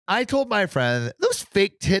I told my friend, those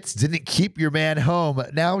fake tits didn't keep your man home.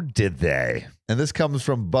 Now, did they? And this comes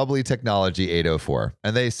from Bubbly Technology 804.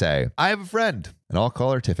 And they say, I have a friend, and I'll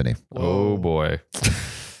call her Tiffany. Oh, boy.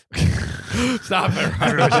 Stop it,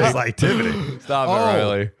 Everyone's just like, Tiffany. Stop it,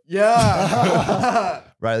 Riley. Yeah.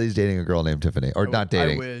 Riley's dating a girl named Tiffany. Or not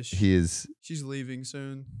dating. I wish. He is... She's leaving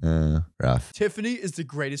soon. Rough. Tiffany is the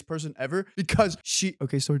greatest person ever because she...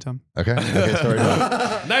 Okay, story time. Okay, story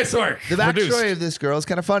time. Nice work. The backstory of this girl is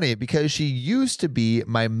kind of funny because she used to be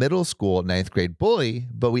my middle school 9th grade bully,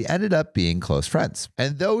 but we ended up being close friends.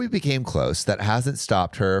 And though we became close, that hasn't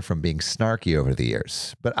stopped her from being snarky over the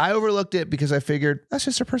years. But I overlooked it because I figured that's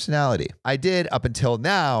just her personality. I did up until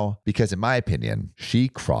now because, in my opinion, she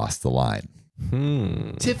crossed the line.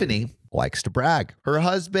 Tiffany likes to brag. Her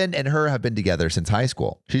husband and her have been together since high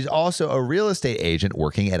school. She's also a real estate agent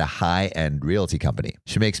working at a high-end realty company.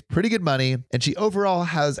 She makes pretty good money, and she overall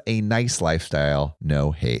has a nice lifestyle.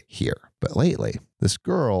 No hate here. But lately, this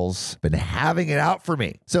girl's been having it out for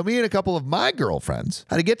me. So me and a couple of my girlfriends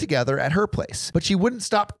had to get together at her place, but she wouldn't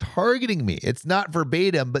stop targeting me. It's not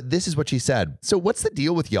verbatim, but this is what she said. So what's the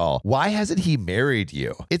deal with y'all? Why hasn't he married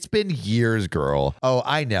you? It's been years, girl. Oh,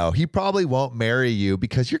 I know. He probably won't marry you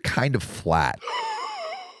because you're kind of flat.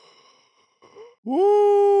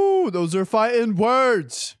 Ooh, those are fighting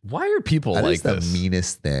words. Why are people That like is the this?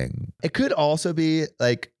 meanest thing. It could also be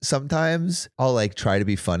like sometimes I'll like try to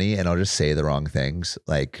be funny and I'll just say the wrong things,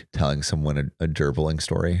 like telling someone a gerbling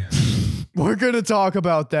story. We're going to talk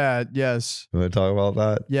about that. Yes. You want to talk about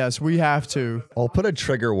that? Yes, we have to. I'll put a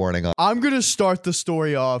trigger warning on. I'm going to start the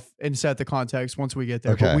story off and set the context once we get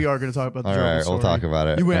there. Okay. But we are going to talk about the All gerbil right, story. we'll talk about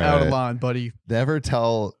it. You went All out of right. line, buddy. Never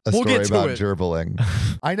tell a We'll story get to about it. gerbling.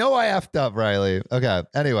 I know I effed up, Riley. Okay.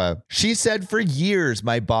 Anyway, she said for years,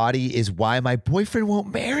 my body is why my boyfriend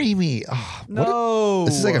won't marry me. Oh, No.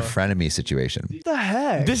 this is like a frenemy situation. What the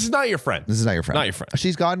heck? This is not your friend. This is not your friend. Not your friend.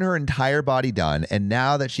 She's gotten her entire body done, and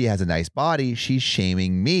now that she has a nice body, she's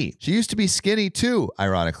shaming me. She used to be skinny too,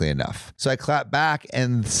 ironically enough. So I clapped back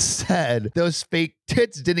and said, those fake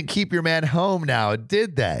tits didn't keep your man home now,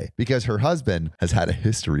 did they? Because her husband has had a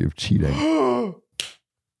history of cheating.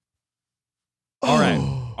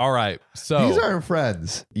 All right. So These aren't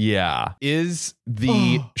friends. yeah. Is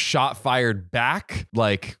the shot fired back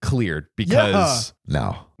like cleared? Because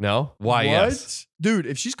no? Why? What? Yes. Dude,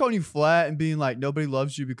 if she's calling you flat and being like, nobody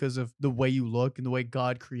loves you because of the way you look and the way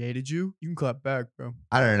God created you, you can clap back, bro.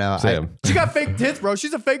 I don't know. Sam. She got fake tits, bro.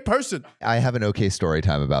 She's a fake person. I have an okay story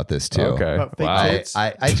time about this too. Okay. About fake Wow. tits.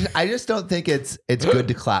 I just don't think it's good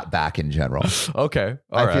to clap back in general. Okay.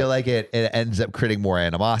 All I right. feel like it ends up creating more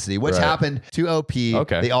animosity, which Right. happened to OP.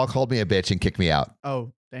 Okay. They all called me a bitch and kicked me out.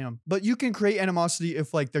 Oh, damn. But you can create animosity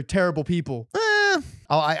if like they're terrible people.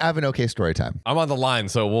 I have an okay story time. I'm on the line,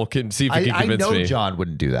 so we'll see if you can I convince know me. John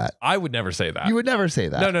wouldn't do that. I would never say that. You would never say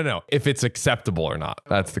that. No. If it's acceptable or not.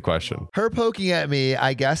 That's the question. Her poking at me,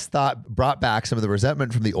 I guess, brought back some of the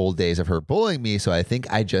resentment from the old days of her bullying me. So I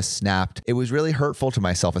think I just snapped. It was really hurtful to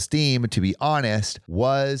my self-esteem. To be honest,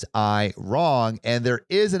 was I wrong? And there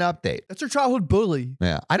is an update. That's her childhood bully.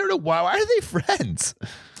 Yeah. I don't know why. Why are they friends?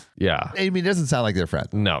 Yeah. I mean, it doesn't sound like they're friends.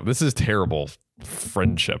 No, this is terrible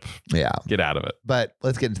friendship. Yeah. Get out of it. But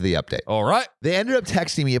let's get into the update. All right. They ended up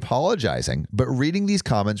texting me apologizing, but reading these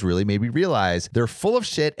comments really made me realize they're full of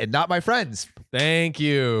shit and not my friends. Thank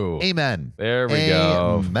you. Amen. There we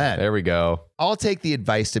go. Amen. There we go. I'll take the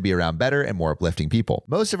advice to be around better and more uplifting people.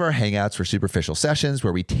 Most of our hangouts were superficial sessions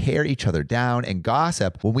where we tear each other down and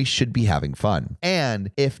gossip when we should be having fun.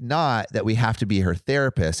 And if not, that we have to be her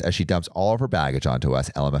therapist as she dumps all of her baggage onto us,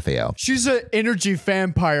 LMFAO. She's an energy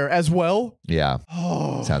vampire as well. Yeah.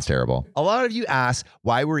 Sounds terrible. A lot of you ask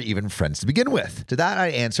why we're even friends to begin with. To that, I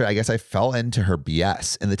answer, I guess I fell into her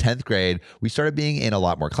BS. In the 10th grade, we started being in a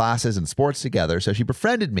lot more classes and sports together, so she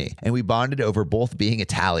befriended me, and we bonded over both being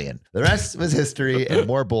Italian. The rest was history and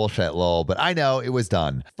more bullshit, lol, but I know it was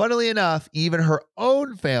done. Funnily enough, even her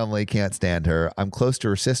own family can't stand her. I'm close to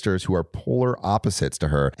her sisters who are polar opposites to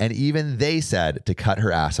her, and even they said to cut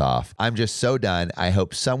her ass off. I'm just so done. I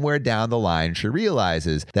hope somewhere down the line she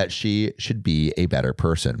realizes that she should be a better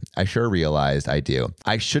person. I sure realized I do.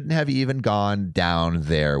 I shouldn't have even gone down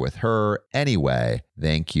there with her anyway.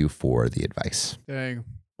 Thank you for the advice. Dang.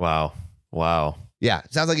 Wow. Yeah,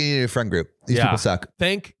 sounds like you need a friend group. These people suck.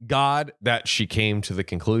 Thank God that she came to the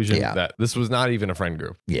conclusion that this was not even a friend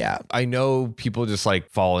group. Yeah. I know people just like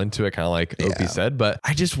fall into it, kind of like Opie said, but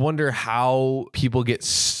I just wonder how people get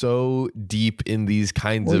so deep in these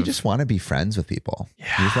kinds of. You just want to be friends with people. Yeah.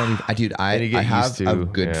 You just want to be, dude, I have a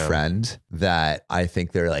good friend that I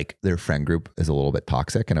think their friend group is a little bit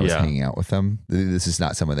toxic, and I was hanging out with them. This is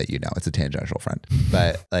not someone that you know. It's a tangential friend,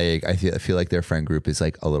 but like I feel like their friend group is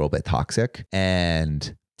like a little bit toxic.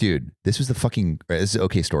 And dude, this is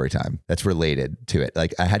okay story time that's related to it.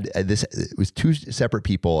 Like I had this, it was two separate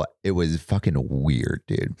people. It was fucking weird,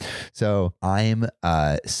 dude. So I'm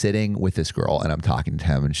sitting with this girl and I'm talking to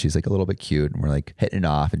him, and she's like a little bit cute, and we're like hitting it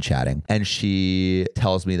off and chatting. And she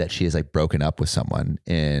tells me that she has like broken up with someone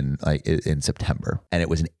in September, and it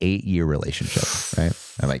was an 8-year relationship, right?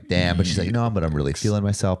 I'm like, damn. But she's like, no, but I'm really feeling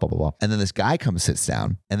myself, blah, blah, blah. And then this guy sits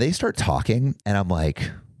down, and they start talking, and I'm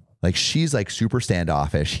like she's like super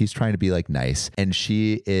standoffish. He's trying to be like nice. And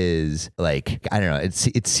she is like, I don't know.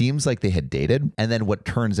 It seems like they had dated. And then what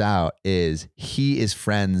turns out is he is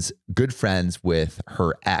good friends with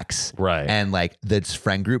her ex. Right. And like this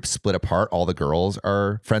friend group split apart. All the girls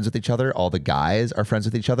are friends with each other. All the guys are friends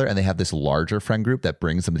with each other. And they have this larger friend group that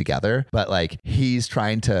brings them together. But like he's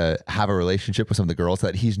trying to have a relationship with some of the girls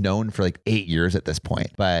that he's known for like 8 years at this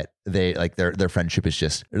point. But they like their friendship is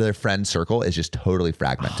just, their friend circle is just totally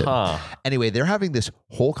fragmented. Anyway, they're having this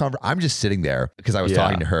whole I'm just sitting there because I was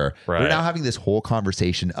talking to her. Right. They're now having this whole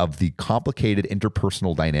conversation of the complicated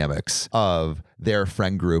interpersonal dynamics of their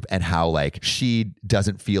friend group, and how like she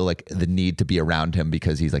doesn't feel like the need to be around him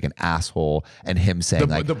because he's like an asshole, and him saying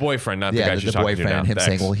the boyfriend, not the guy she's the talking to boyfriend, now, and him the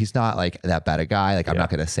saying, ex. well, he's not like that bad a guy. Like I'm not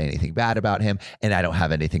going to say anything bad about him, and I don't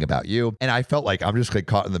have anything about you. And I felt like I'm just like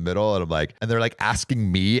caught in the middle, and I'm like, and they're like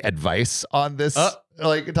asking me advice on this.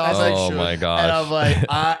 Like topic. Oh my gosh. And I'm like,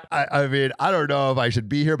 I mean, I don't know if I should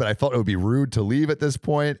be here, but I felt it would be rude to leave at this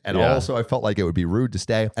point. And also I felt like it would be rude to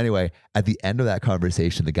stay. Anyway, at the end of that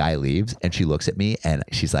conversation, the guy leaves, and she looks at me and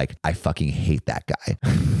she's like, I fucking hate that guy.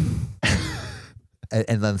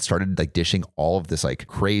 And then started like dishing all of this like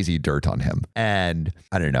crazy dirt on him. And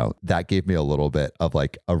I don't know, that gave me a little bit of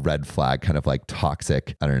like a red flag, kind of like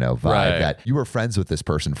toxic, I don't know, vibe that you were friends with this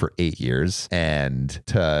person for 8 years, and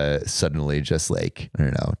to suddenly just like, I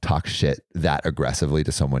don't know, talk shit that aggressively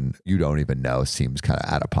to someone you don't even know seems kind of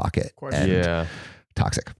out of pocket. And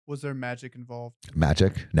toxic. Was there magic involved?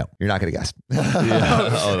 Magic? No, you're not going to guess.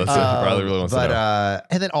 Oh, that's it. Riley really wants to know.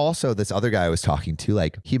 And then also this other guy I was talking to,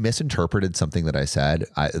 like he misinterpreted something that I said.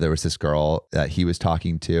 There was this girl that he was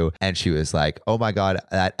talking to, and she was like, oh my God,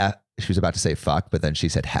 she was about to say fuck, but then she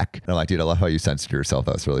said heck. And I'm like, dude, I love how you censored yourself.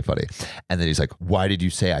 That was really funny. And then he's like, why did you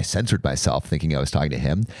say I censored myself, thinking I was talking to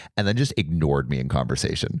him? And then just ignored me in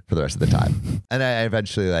conversation for the rest of the time. And I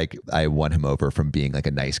eventually I won him over from being like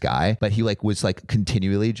a nice guy, but he like was like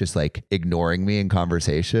continually just like ignoring me in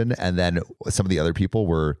conversation. And then some of the other people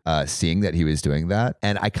were seeing that he was doing that.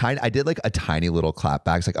 And I did like a tiny little clap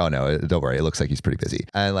back. It's like, oh no, don't worry. It looks like he's pretty busy.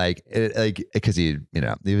 And like, because he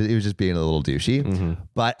was just being a little douchey,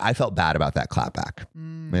 but I felt bad about that clap back.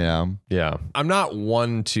 You know? Yeah. I'm not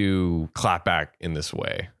one to clap back in this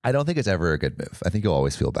way. I don't think it's ever a good move. I think you'll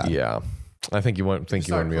always feel bad. Yeah. I think you won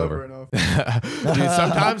me over. Dude,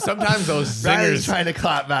 sometimes those zingers Riley's trying to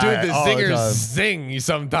clap back. Dude, the zingers zing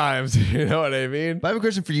sometimes. You know what I mean? But I have a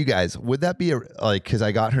question for you guys. Would that be because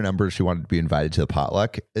I got her number, she wanted to be invited to the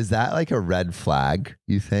potluck. Is that like a red flag,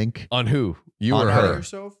 you think? On who? You on or her? her?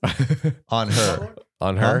 Yourself? On her.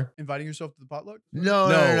 On her? Inviting yourself to the potluck?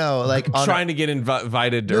 No. Like trying to get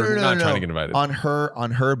invited or not trying to get invited. On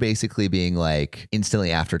her basically being like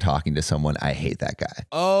instantly after talking to someone, I hate that guy.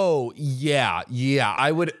 Oh, yeah. Yeah.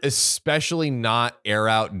 I would especially not air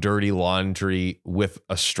out dirty laundry with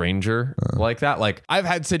a stranger like that. Like I've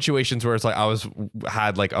had situations where it's like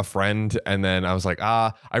had like a friend, and then I was like,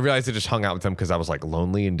 I realized I just hung out with them because I was like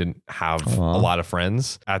lonely and didn't have a lot of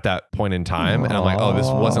friends at that point in time. And I'm like, oh, this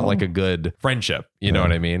wasn't like a good friendship. You know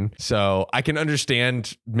what I mean? So I can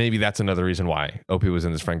understand maybe that's another reason why OP was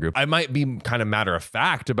in this friend group. I might be kind of matter of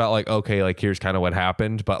fact about like, okay, like here's kind of what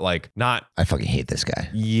happened, but like not. I fucking hate this guy.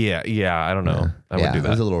 Yeah. I don't know. I would do that. It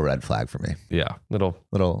was a little red flag for me. Yeah. Little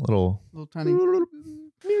tiny.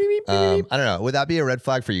 I don't know. Would that be a red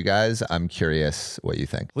flag for you guys? I'm curious what you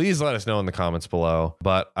think. Please let us know in the comments below.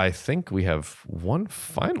 But I think we have one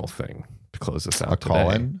final thing to close this out. A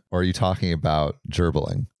call-in? Or are you talking about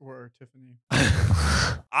gerbling? Or Tiffany.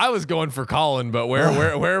 I was going for Colin, but where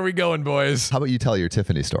are we going, boys? How about you tell your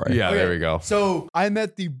Tiffany story? Yeah, there we go. So I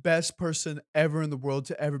met the best person ever in the world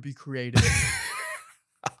to ever be created.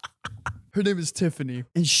 Her name is Tiffany,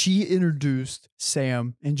 and she introduced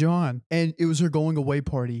Sam and John, and it was her going away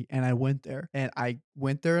party, and I went there, and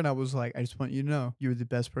I was like, I just want you to know, you were the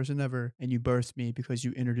best person ever, and you birthed me because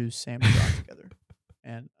you introduced Sam and John together.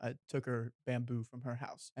 And I took her bamboo from her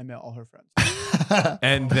house and met all her friends.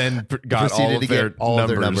 And then got all of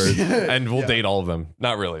their numbers. And we'll date all of them.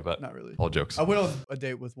 Not really, but not really. All jokes. I went on a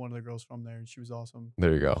date with one of the girls from there, and she was awesome.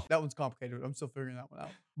 There you go. That one's complicated. I'm still figuring that one out.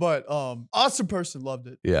 But awesome person, loved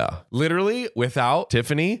it. Yeah. Literally, without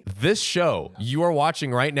Tiffany, this show you are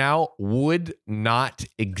watching right now would not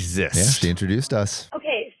exist. Yeah, she introduced us.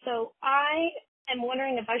 Okay, so I am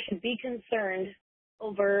wondering if I should be concerned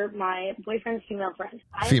over my boyfriend's female friend.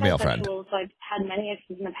 Female I'm friend. bisexual, so I've had many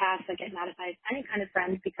exes in the past that get mad if I have any kind of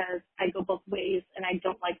friend because I go both ways, and I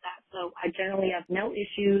don't like that. So I generally have no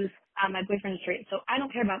issues. My boyfriend's straight, so I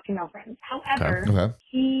don't care about female friends. However, Okay.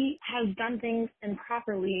 he has done things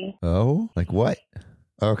improperly. Oh, like what?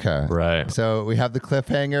 Okay. Right. So we have the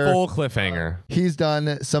cliffhanger. Full cliffhanger. He's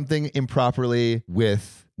done something improperly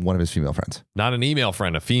with one of his female friends. Not an email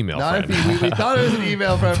friend, a female Not friend. we thought it was an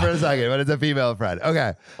email friend for a second, but it's a female friend.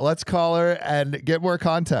 Okay. Let's call her and get more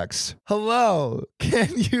context. Hello. Can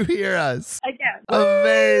you hear us? I guess.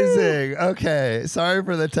 Amazing. Okay. Sorry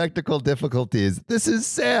for the technical difficulties. This is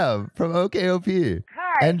Sam from OKOP.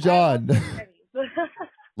 Hi. And John.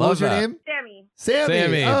 What was your that. name? Sammy.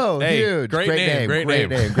 Sammy. Oh, Hey, huge. great name, great Great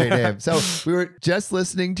name. name. So we were just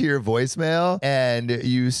listening to your voicemail, and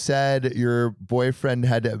you said your boyfriend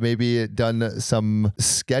had maybe done some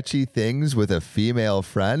sketchy things with a female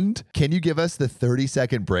friend. Can you give us the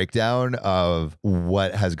 30-second breakdown of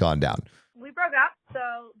what has gone down? We broke up, so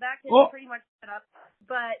that can pretty much set up.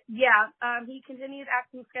 But yeah, he continued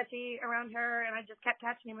acting sketchy around her, and I just kept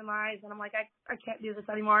catching him in lies, and I'm like, I can't do this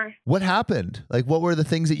anymore. What happened? Like, what were the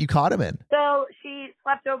things that you caught him in? So she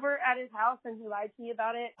slept over at his house, and he lied to me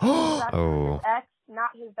about it. Oh. His ex, not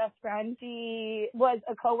his best friend. She was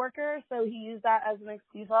a coworker, so he used that as an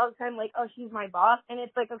excuse all the time, like, oh, she's my boss. And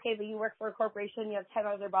it's like, okay, but you work for a corporation, you have 10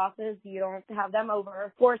 other bosses, you don't have them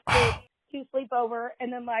over. Forced to sleep over,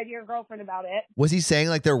 and then lie to your girlfriend about it. Was he saying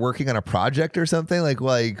like they're working on a project or something? Like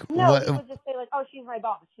No, what? he would just say like, oh, she's my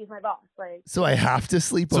boss. Like, So I have to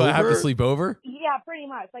sleep So over? I have to sleep over? yeah, pretty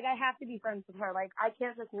much. Like, I have to be friends with her. Like, I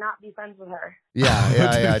can't just not be friends with her. Yeah.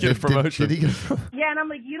 Did he get a promotion? Did he get a promotion? Yeah, and I'm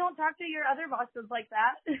like, you don't talk to your other bosses like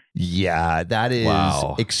that. Yeah, that is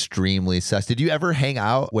Wow. extremely sus. Did you ever hang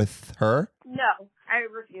out with her? No, I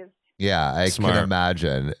refuse. Yeah, I Smart. can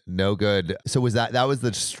imagine. No good. So was that was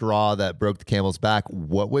the straw that broke the camel's back?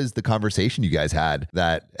 What was the conversation you guys had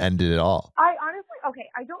that ended it all? I honestly, okay,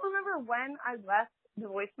 I don't remember when I left the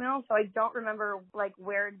voicemail, so I don't remember like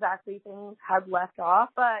where exactly things had left off,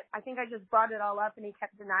 but I think I just brought it all up and he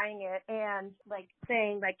kept denying it and like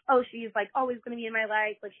saying like, oh, she's like always going to be in my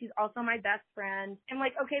life, like she's also my best friend. I'm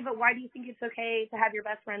like, okay, but why do you think it's okay to have your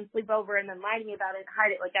best friend sleep over and then lie to me about it and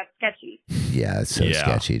hide it? Like, that's sketchy. Yeah, it's so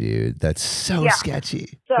sketchy, dude. That's so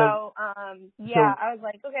sketchy. So I was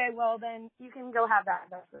like, okay, well then you can go have that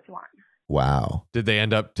if that's what you want. Wow. Did they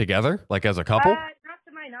end up together, like as a couple? Not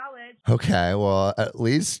to my knowledge. Okay, well, at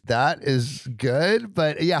least that is good.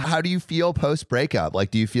 But yeah, how do you feel post breakup?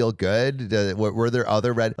 Like, do you feel good? Were there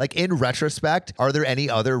other in retrospect, are there any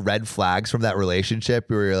other red flags from that relationship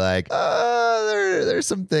where you're like, there's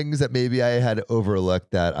some things that maybe I had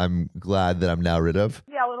overlooked that I'm glad that I'm now rid of?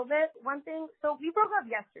 Yeah, a little bit. One thing, so we broke up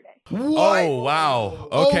yesterday. What? Oh, wow.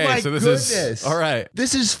 Oh Okay, my so this goodness. is all right.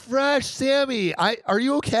 This is fresh, Sammy. Are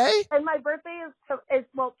you okay? And my birthday is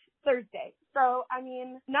Thursday. So, I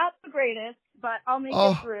mean, not the greatest, but I'll make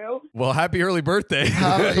it through. Well, happy early birthday.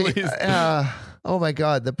 At least. Oh my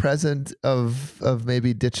God, the present of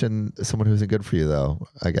maybe ditching someone who isn't good for you, though,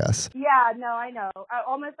 I guess. Yeah, no, I know.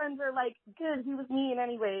 All my friends are like, good, he was mean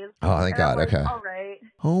anyways. Oh, thank God. Like, Okay. all right.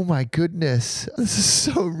 Oh my goodness. This is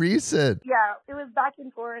so recent. Yeah, it was back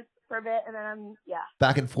and forth for a bit, and then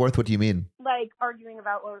Back and forth, what do you mean? like arguing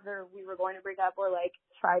about whether we were going to break up or like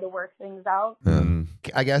try to work things out.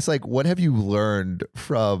 I guess like what have you learned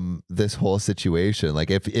from this whole situation? Like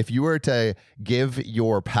if you were to give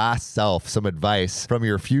your past self some advice from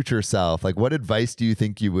your future self, like what advice do you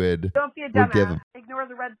think you would Don't be a give dumbass. him? Ignore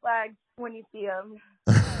the red flags when you see them.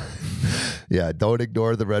 Yeah, don't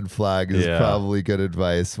ignore the red flag is Yeah. probably good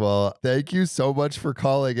advice. Well, thank you so much for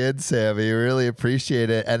calling in, Sammy. Really appreciate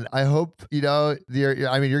it. And I hope, you're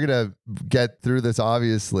going to get through this,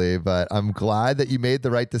 obviously, but I'm glad that you made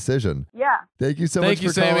the right decision. Yeah. Thank you so Thank much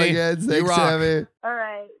you, for calling Sammy. in. You Thanks, rock. Sammy. All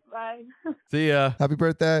right. Bye. See ya. Happy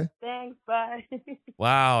birthday. Thanks. Bye.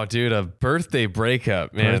 Wow, dude, a birthday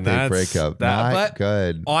breakup, man. Breakup. Not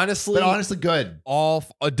good. Honestly, good.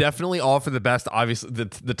 Definitely all for the best. Obviously,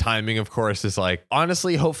 the timing, of course, is like,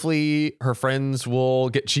 honestly, hopefully her friends will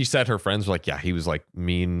get, she said her friends were like, yeah, he was like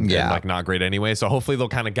mean and like not great anyway. So hopefully they'll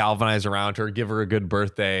kind of galvanize around her, give her a good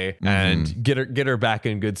birthday and get her back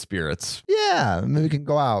in good spirits. Yeah. Maybe we can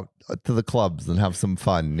go out to the clubs and have some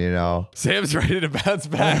fun, you know. Sam's ready to bounce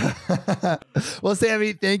back. Well,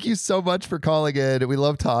 Sammy, thank you so much for calling in. We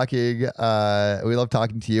love talking. We love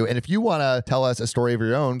talking to you. And if you want to tell us a story of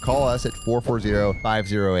your own, call us at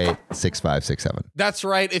 440-508-6567. That's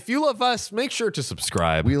right. If you love us, make sure to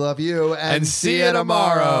subscribe. We love you and see you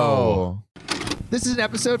tomorrow. This is an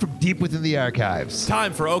episode from deep within the archives.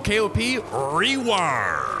 Time for OKOP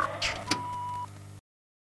Rewind.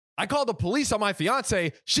 I called the police on my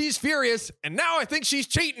fiance. She's furious, and now I think she's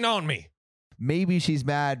cheating on me. Maybe she's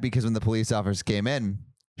mad because when the police officers came in,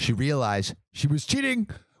 she realized she was cheating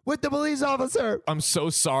with the police officer. I'm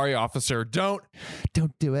so sorry, officer. Don't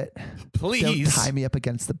do it. Please. Don't tie me up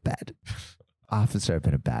against the bed. Officer, I've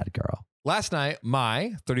been a bad girl. Last night,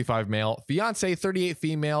 my 35 male, fiance 38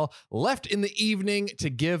 female, left in the evening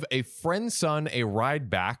to give a friend's son a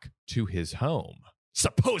ride back to his home.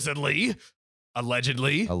 Supposedly.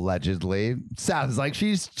 Allegedly. Sounds like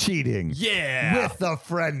she's cheating. Yeah. With a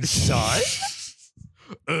friend's son.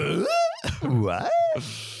 What?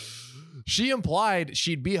 She implied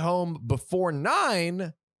she'd be home before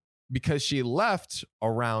 9 because she left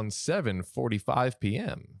around 7:45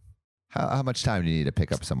 p.m. How much time do you need to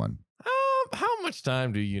pick up someone? How much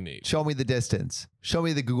time do you need? Show me the distance. Show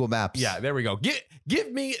me the Google Maps. Yeah, there we go.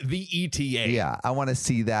 Give me the ETA. Yeah, I want to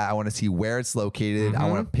see that. I want to see where it's located. I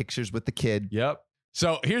want pictures with the kid. Yep.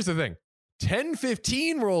 So here's the thing.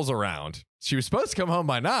 10:15 rolls around. She was supposed to come home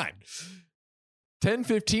by 9.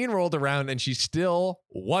 10:15 rolled around and she still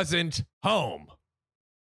wasn't home.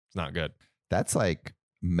 It's not good. That's like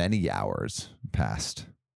many hours passed.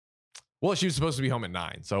 Well, she was supposed to be home at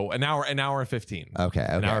 9. So an hour and 15. Okay.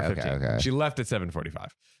 An hour and 15. She left at 7:45.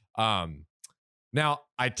 Now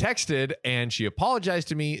I texted and she apologized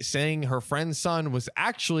to me saying her friend's son was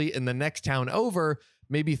actually in the next town over,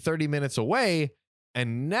 maybe 30 minutes away.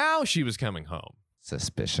 And now she was coming home.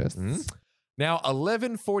 Suspicious. Now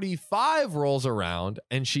 11:45 rolls around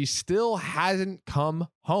and she still hasn't come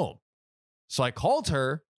home. So I called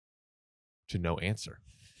her to no answer.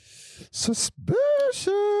 Suspicious.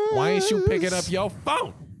 Why ain't you picking up your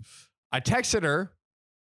phone? I texted her,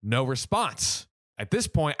 no response. At this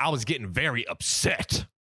point, I was getting very upset.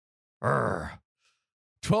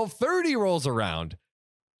 12:30 rolls around.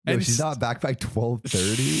 And she's not back by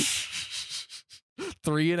 12:30?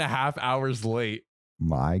 3.5 hours late.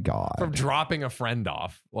 My God. From dropping a friend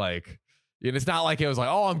off. Like, and it's not like it was like,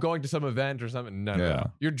 oh, I'm going to some event or something. No.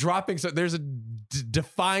 You're dropping. So there's a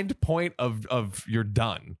defined point of you're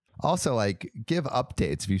done. Also, like, give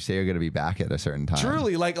updates if you say you're going to be back at a certain time.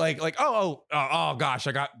 Truly, like, oh gosh,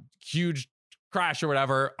 I got huge crash or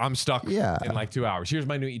whatever. I'm stuck in like 2 hours. Here's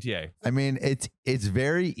my new ETA. I mean, it's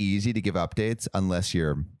very easy to give updates unless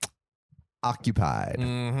you're occupied.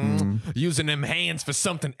 Using them hands for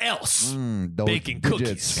something else. Baking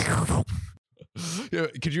cookies.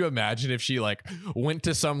 Could you imagine if she like went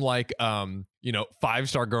to some like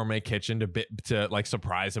 5-star gourmet kitchen to like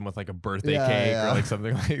surprise him with like a birthday cake or like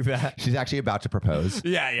something like that? She's actually about to propose.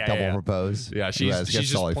 Double propose. Yeah, she's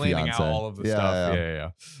just planning out all of the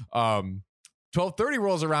stuff. 12:30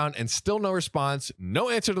 rolls around and still no response, no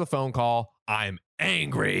answer to the phone call. I'm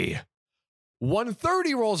angry.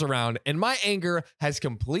 1:30 rolls around and my anger has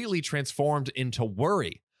completely transformed into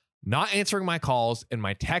worry. Not answering my calls and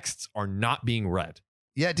my texts are not being read.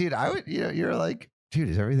 Yeah, dude, I would, you're like, dude,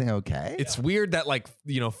 is everything okay? It's weird that like,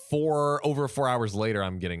 over 4 hours later,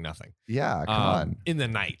 I'm getting nothing. Yeah, come on. In the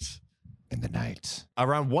night.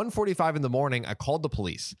 Around 1:45 in the morning, I called the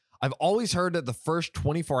police. I've always heard that the first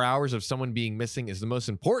 24 hours of someone being missing is the most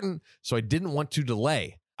important, so I didn't want to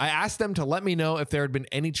delay. I asked them to let me know if there had been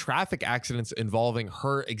any traffic accidents involving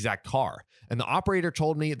her exact car. And the operator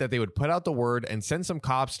told me that they would put out the word and send some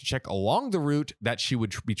cops to check along the route that she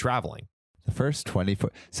would be traveling. The first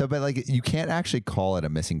 24. So, but like, you can't actually call it a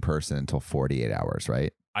missing person until 48 hours,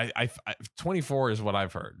 right? I 24 is what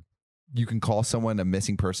I've heard. You can call someone a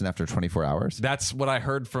missing person after 24 hours? That's what I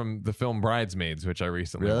heard from the film Bridesmaids, which I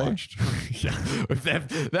recently watched. Yeah,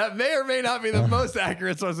 that may or may not be the most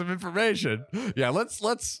accurate source of information. Yeah,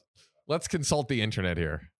 let's consult the internet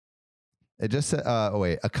here. It just said,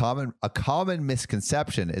 a common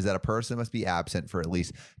misconception is that a person must be absent for at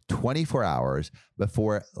least 24 hours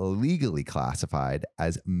before legally classified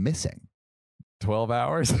as missing. 12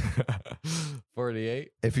 hours.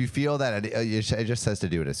 48. If you feel that it just says to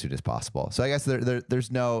do it as soon as possible. So I guess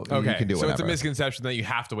there's no, you Okay. can do So whatever. it's a misconception that you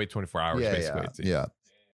have to wait 24 hours, basically. Yeah.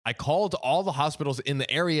 I called all the hospitals in the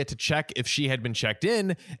area to check if she had been checked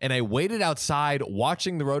in, and I waited outside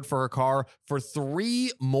watching the road for her car for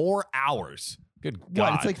 3 more hours. Good God.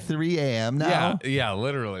 What? It's like 3 a.m. now? Yeah,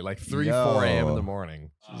 literally. Like 4 a.m. in the morning.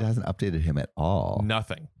 She hasn't updated him at all.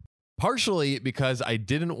 Nothing. Partially because I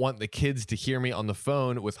didn't want the kids to hear me on the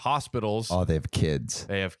phone with hospitals. Oh, they have kids.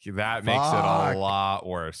 That makes it a lot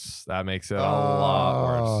worse. That makes it a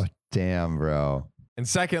lot worse. Damn, bro. And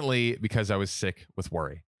secondly, because I was sick with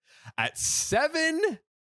worry. At 7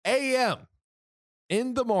 a.m.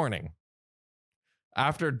 in the morning,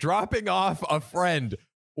 after dropping off a friend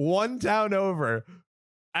one town over,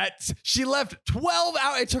 she left 12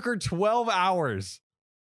 hours. It took her 12 hours.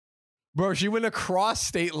 Bro, she went across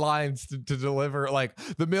state lines to deliver. Like,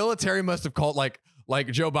 the military must have called, like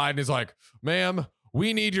Joe Biden is like, ma'am,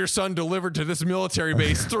 we need your son delivered to this military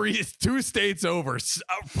base 2 states over.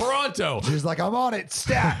 Pronto. She's like, I'm on it.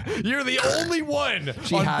 Stat. You're the only one.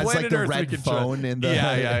 She on has planet like the Earth we red can phone in the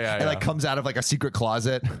yeah. It like comes out of like a secret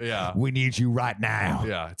closet. Yeah. We need you right now.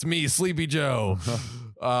 Yeah, it's me, Sleepy Joe.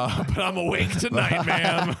 But I'm awake tonight,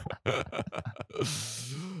 ma'am.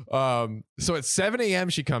 So at 7 a.m.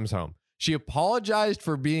 she comes home. She apologized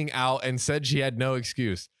for being out and said she had no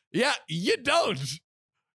excuse. Yeah, you don't.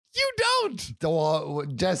 You don't. Well,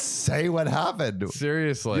 just say what happened.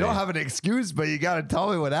 Seriously. You don't have an excuse, but you got to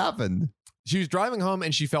tell me what happened. She was driving home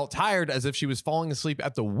and she felt tired as if she was falling asleep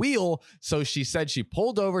at the wheel. So she said she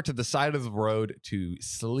pulled over to the side of the road to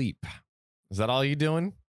sleep. Is that all you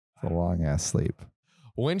doing? It's a long ass sleep.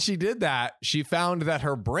 When she did that, she found that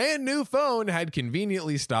her brand new phone had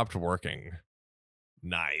conveniently stopped working.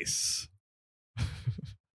 Nice.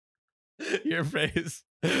 Your face.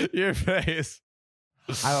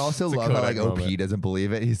 I also It's a love how like Kodak OP moment. doesn't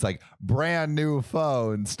believe it. He's like, brand new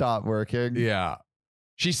phone stopped working. Yeah.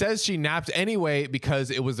 She says she napped anyway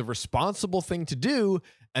because it was a responsible thing to do,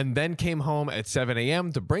 and then came home at 7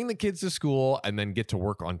 a.m. to bring the kids to school and then get to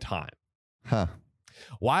work on time. Huh.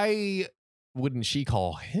 Why wouldn't she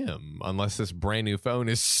call him unless this brand new phone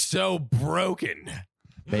is so broken?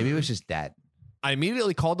 Maybe it was just dead. I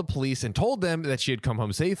immediately called the police and told them that she had come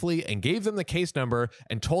home safely and gave them the case number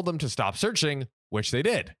and told them to stop searching, which they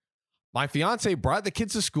did. My fiance brought the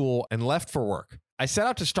kids to school and left for work. I set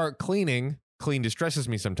out to start cleaning. Clean distresses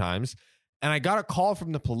me sometimes. And I got a call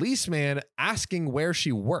from the policeman asking where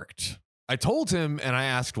she worked. I told him and I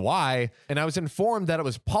asked why, and I was informed that it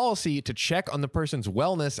was policy to check on the person's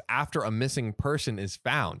wellness after a missing person is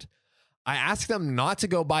found. I asked them not to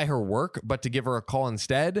go by her work, but to give her a call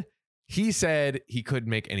instead. He said he couldn't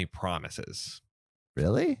make any promises.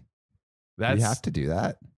 Really? You have to do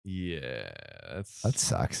that? Yeah. That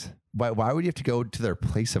sucks. Why would you have to go to their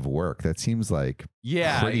place of work? That seems like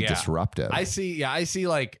pretty disruptive. I see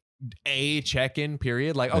like a check-in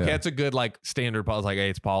period. Like, okay, it's a good like standard policy. Like, hey,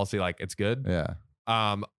 it's policy. Like, it's good. Yeah.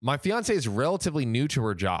 My fiance is relatively new to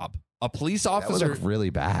her job. A police officer. That would look really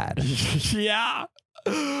bad. Yeah.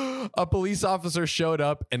 A police officer showed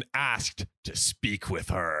up and asked to speak with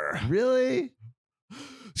her. Really?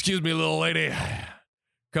 Excuse me, little lady.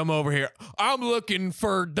 Come over here. I'm looking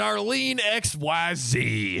for Darlene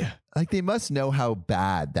XYZ. Like, they must know how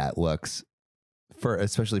bad that looks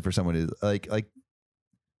especially for someone who's like,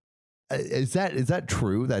 is that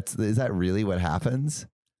true? Is that really what happens?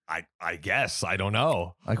 I guess. I don't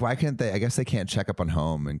know. Like, why can't they? I guess they can't check up on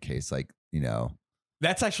home in case, like, you know.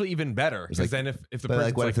 That's actually even better. Because then if the but person's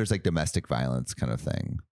like, what if there's like domestic violence kind of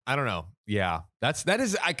thing? I don't know. Yeah, that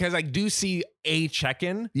is because I do see a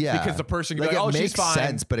check-in. Yeah, because the person can like, be like, it oh, makes she's fine.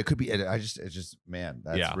 sense, but it could be. It's just man,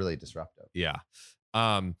 that's really disruptive. Yeah.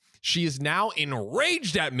 She is now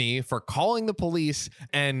enraged at me for calling the police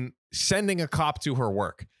and sending a cop to her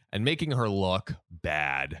work and making her look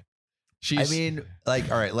bad. I mean,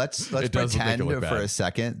 like, all right, let's pretend for a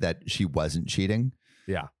second that she wasn't cheating.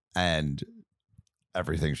 Yeah, and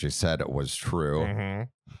everything she said was true. Mm-hmm.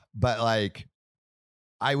 But like,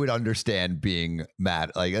 I would understand being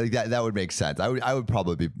mad. Like that would make sense. I would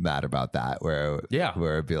probably be mad about that. Where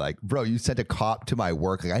it'd be like, bro, you sent a cop to my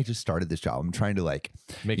work. Like, I just started this job. I'm trying to like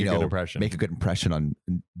make a good impression on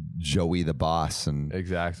Joey the boss and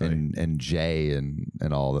and Jay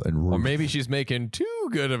and all and Ruth. Or maybe she's making too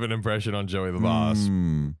good of an impression on Joey the boss.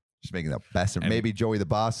 She's making the best. And maybe Joey the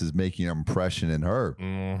boss is making an impression in her.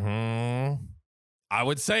 Mm-hmm. I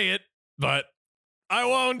would say it, but I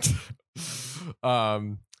won't.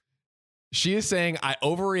 She is saying I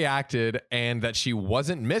overreacted and that she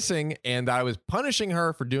wasn't missing and that I was punishing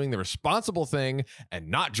her for doing the responsible thing and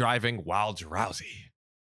not driving while drowsy.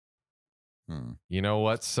 You know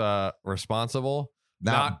what's responsible?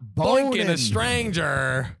 Not boinking a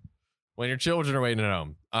stranger when your children are waiting at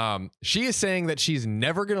home. She is saying that she's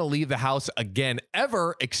never going to leave the house again,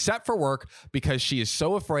 ever, except for work, because she is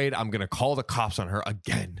so afraid I'm going to call the cops on her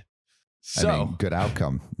again. So, I mean, good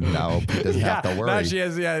outcome. No, he doesn't have to worry. No, she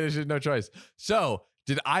has no choice. So,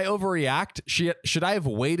 did I overreact? Should I have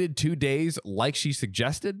waited 2 days like she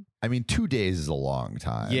suggested? I mean, 2 days is a long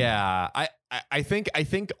time. Yeah, I think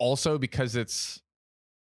also because it's,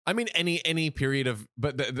 I mean, any period of,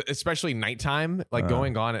 but especially nighttime, like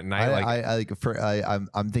going on at night.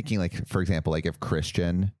 I'm thinking, like, for example, like if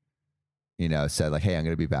Christian, said like, hey, I'm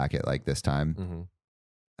going to be back at like this time,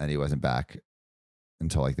 and he wasn't back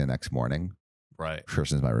until like the next morning. Right.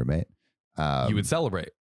 Christian's my roommate. You would celebrate.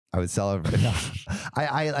 I would celebrate.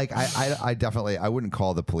 I definitely, I wouldn't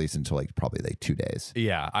call the police until like probably like 2 days.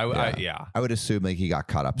 Yeah. I would assume like he got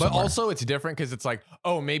caught up. But somewhere. also it's different because it's like,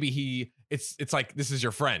 oh, maybe it's like, this is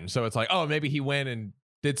your friend. So it's like, oh, maybe he went and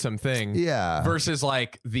did something. Yeah. Versus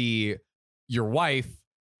like your wife,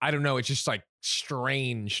 I don't know. It's just like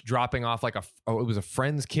strange dropping off like it was a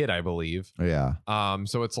friend's kid, I believe. Yeah.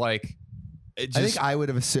 So it's like, I think I would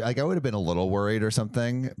have assumed, like I would have been a little worried or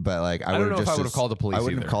something, but like I don't know if I would have called the police. I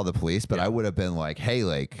wouldn't have called the police, but I would have been like, hey,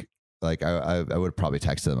 like I would have probably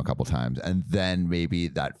texted them a couple times, and then maybe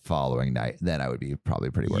that following night, then I would be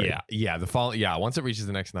probably pretty worried. Yeah. Once it reaches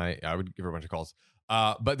the next night, I would give her a bunch of calls.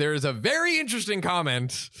 But there is a very interesting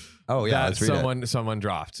comment. Oh yeah, that someone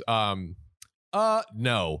dropped.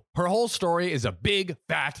 No, her whole story is a big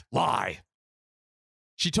fat lie.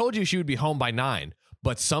 She told you she would be home by 9.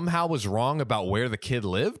 But somehow was wrong about where the kid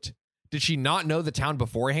lived? Did she not know the town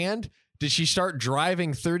beforehand? Did she start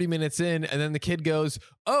driving 30 minutes in and then the kid goes,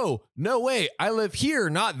 oh, no way, I live here,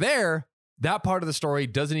 not there? That part of the story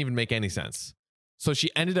doesn't even make any sense. So she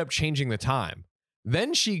ended up changing the time.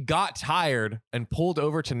 Then she got tired and pulled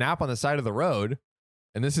over to nap on the side of the road.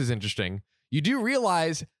 And this is interesting. You do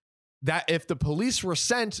realize that if the police were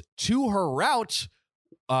sent to her route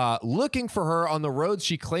looking for her on the roads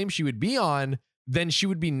she claimed she would be on, then she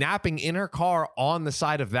would be napping in her car on the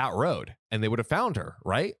side of that road and they would have found her,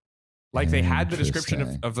 right? Like they had the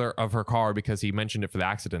description of her car because he mentioned it for the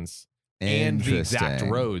accidents and the exact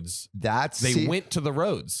roads. They went to the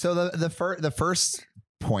roads. So the first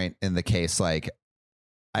point in the case, like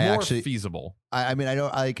more feasible. I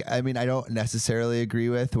don't necessarily agree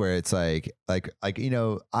with where it's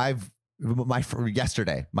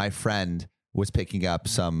yesterday my friend was picking up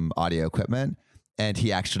some audio equipment. And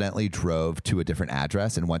he accidentally drove to a different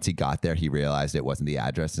address. And once he got there, he realized it wasn't the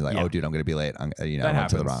address. He's like, oh, dude, I'm going to be late. I went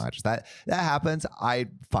to the wrong address. That happens. I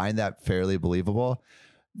find that fairly believable.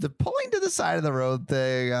 The pulling to the side of the road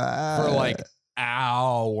thing. For like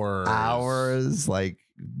hours. Like,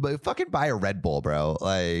 but fucking buy a Red Bull, bro.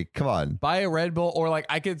 Like, come on. Buy a Red Bull. Or like,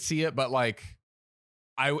 I could see it, but like,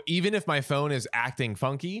 even if my phone is acting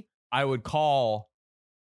funky, I would call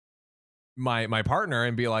my partner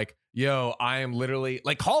and be like, yo, I am literally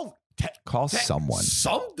like call someone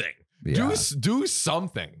something. Yeah. Do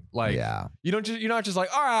something. Like you're not just like,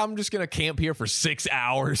 all right, I'm just gonna camp here for 6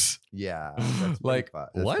 hours. Yeah. Like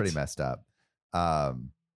that's what? Pretty messed up.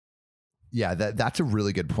 Yeah, that's a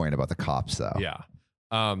really good point about the cops though. Yeah.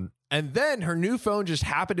 And then her new phone just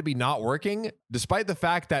happened to be not working, despite the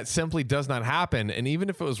fact that simply does not happen. And even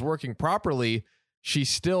if it was working properly, she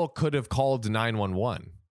still could have called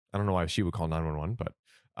 911. I don't know why she would call 911, but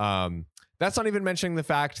that's not even mentioning the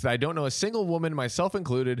fact that I don't know a single woman, myself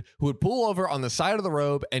included, who would pull over on the side of the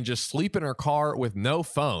road and just sleep in her car with no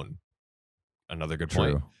phone. Another good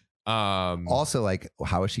point. Also, like,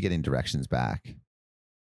 how is she getting directions back?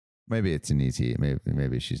 Maybe it's an easy.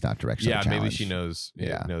 Maybe she's not directionally challenged. Maybe she knows.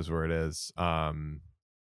 Knows where it is.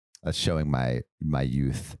 That's showing my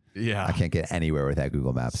youth. Yeah, I can't get anywhere without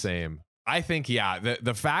Google Maps. Same. I think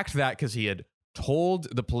the fact that because he had told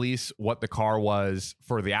the police what the car was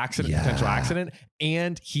for the accident, potential accident,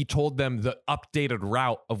 and he told them the updated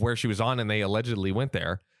route of where she was on, and they allegedly went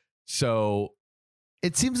there. So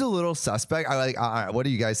it seems a little suspect. I like. What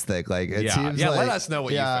do you guys think? Like, it seems. Yeah, like, let us know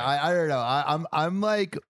what you think. I don't know.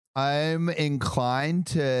 I'm inclined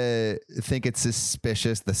to think it's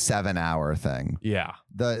suspicious, the 7-hour thing. Yeah.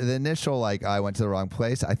 The initial, like, I went to the wrong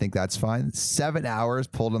place. I think that's fine. 7 hours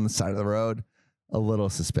pulled on the side of the road. A little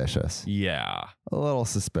suspicious. Yeah. A little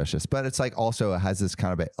suspicious. But it's like also has this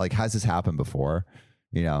kind of like, has this happened before?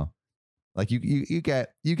 You know, like you get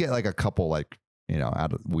like a couple, like, you know,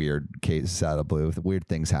 out of weird cases out of blue. Weird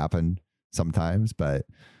things happen sometimes, but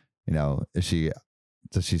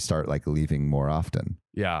does she start like leaving more often?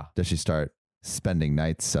 Yeah. Does she start spending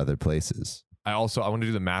nights other places? I want to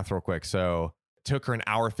do the math real quick. So it took her an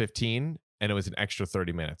hour 15 and it was an extra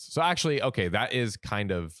 30 minutes. So actually, okay, that is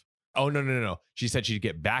kind of, oh, no. She said she'd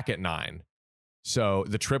get back at 9. So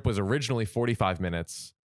the trip was originally 45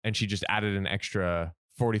 minutes and she just added an extra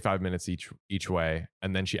 45 minutes each way.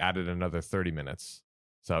 And then she added another 30 minutes.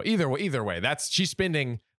 So either way, she's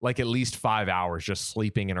spending like at least 5 hours just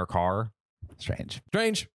sleeping in her car. Strange.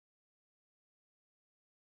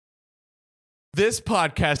 This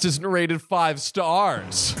podcast isn't rated 5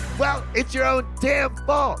 stars. Well, it's your own damn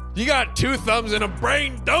fault. You got 2 thumbs and a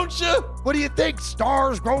brain, don't you? What do you think?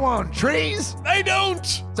 Stars grow on trees? They don't.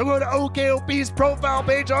 So go to OKOP's profile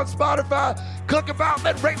page on Spotify, click about,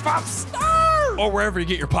 then rate 5 stars. Or wherever you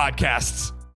get your podcasts.